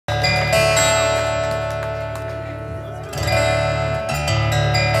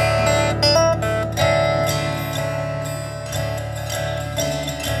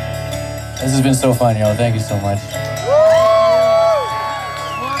This has been so fun, y'all. Thank you so much.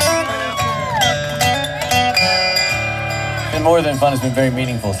 It's been more than fun. It's been very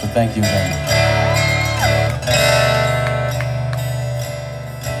meaningful, so thank you again.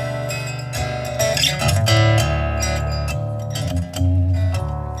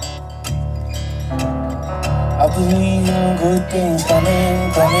 I believe in good things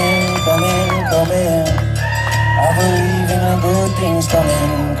coming, coming, coming, coming. I believe in the good things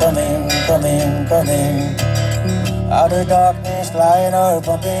coming, coming, coming, coming. Out of darkness, light are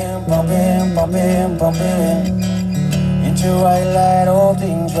pumping, pumping, pumping, pumping. Into white light, all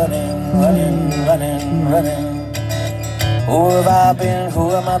things running, running, running, running. Who have I been?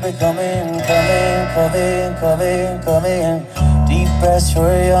 Who am I becoming? Coming, coming, coming, coming. Deep breaths for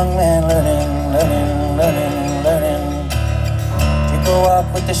a young man learning, learning, learning, learning. Take a walk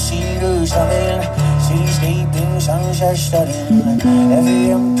with the cedars humming. Cityscaping, sunset studying.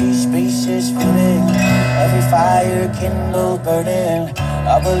 Every empty space is filling. Every fire kindled burning.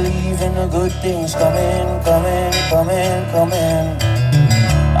 I believe in the good things coming, coming, coming, coming.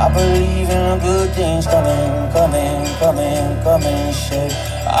 I believe in the good things coming, coming, coming, coming. Say,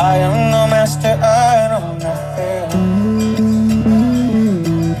 I am no master, I know nothing.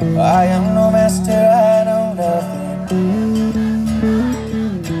 I am no master, I know nothing.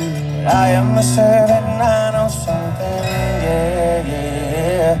 I am a servant and I know something, yeah,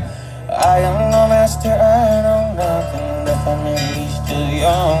 yeah. I am no master, I know nothing. Definitely still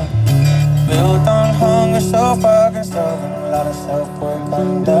young. Built on hunger, so fucking stubborn. A lot of self-work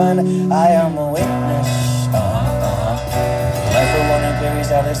undone. I am a witness. Life of one who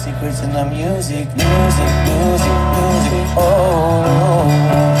carries out the secrets in the music, music, music, music. Oh.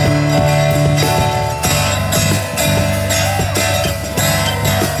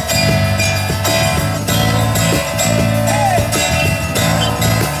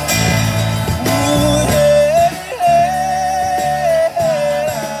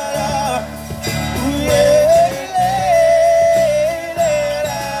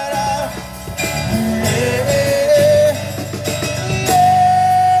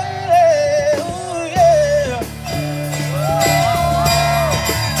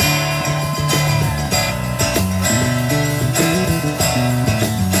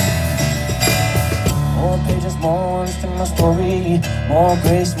 More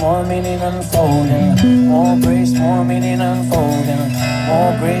grace, more meaning unfolding. More grace, more meaning unfolding.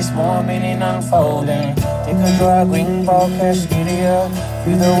 More grace, more meaning unfolding. Take a drug, green ball, Cascadia.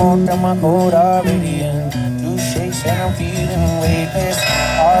 Feel the warmth of my cold Arabian. Two shakes and I'm feeling weightless.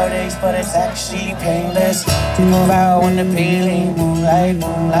 Heartaches, but it's actually painless. To move out on the paling. Moonlight,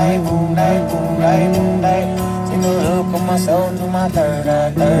 moonlight, moonlight, moonlight, moonlight. Take a look at myself to my third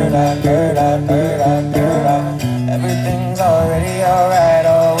eye, third eye, third eye, third eye, third eye. Everything's already alright,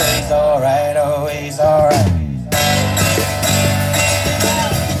 always alright, always alright.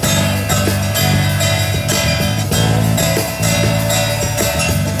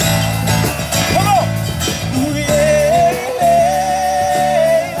 Come on! Ooh, yeah, yeah,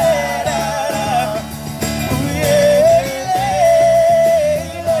 da, da. Ooh, yeah,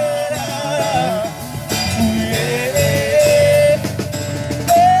 yeah, da, da. Ooh, yeah,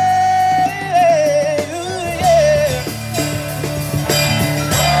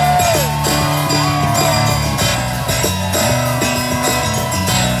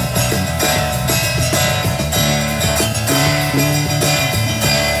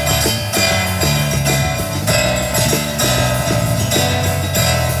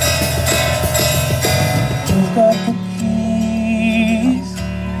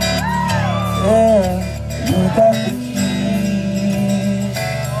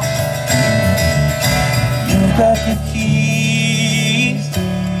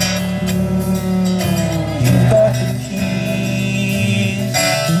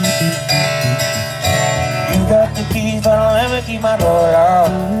 keep my door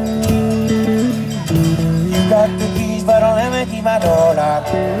locked. You got the keys, but don't let me keep my door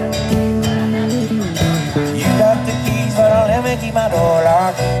locked. You got the keys, but don't let me keep my door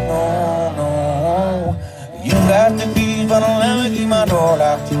locked. No, no. You got the keys, but don't let me keep my door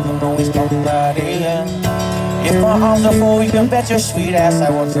locked. You can always come right in. If my arms are full, you can bet your sweet ass I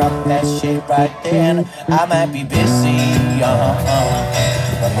will drop that shit right then. I might be busy,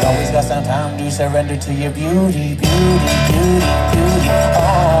 but you always got some time to surrender to your beauty, beauty, beauty, beauty.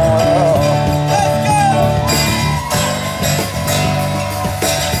 Oh, let's go!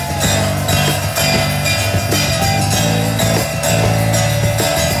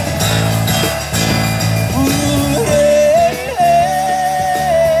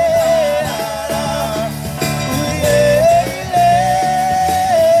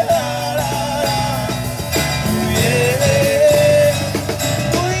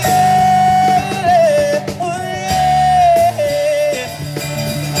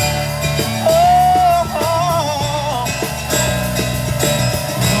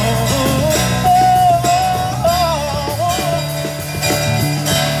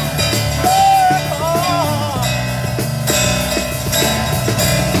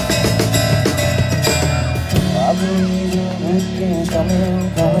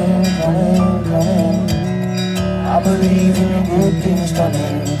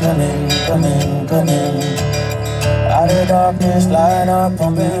 coming, coming, coming. Out of darkness, light up,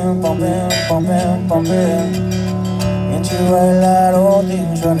 pumping, pumping, pumping, pumping. Into a light, all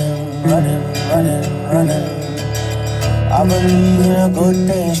things running, running, running, running. I believe in a good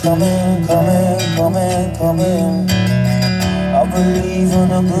things coming, coming, coming, coming. I believe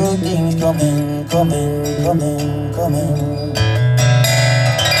in a good things coming, coming, coming, coming.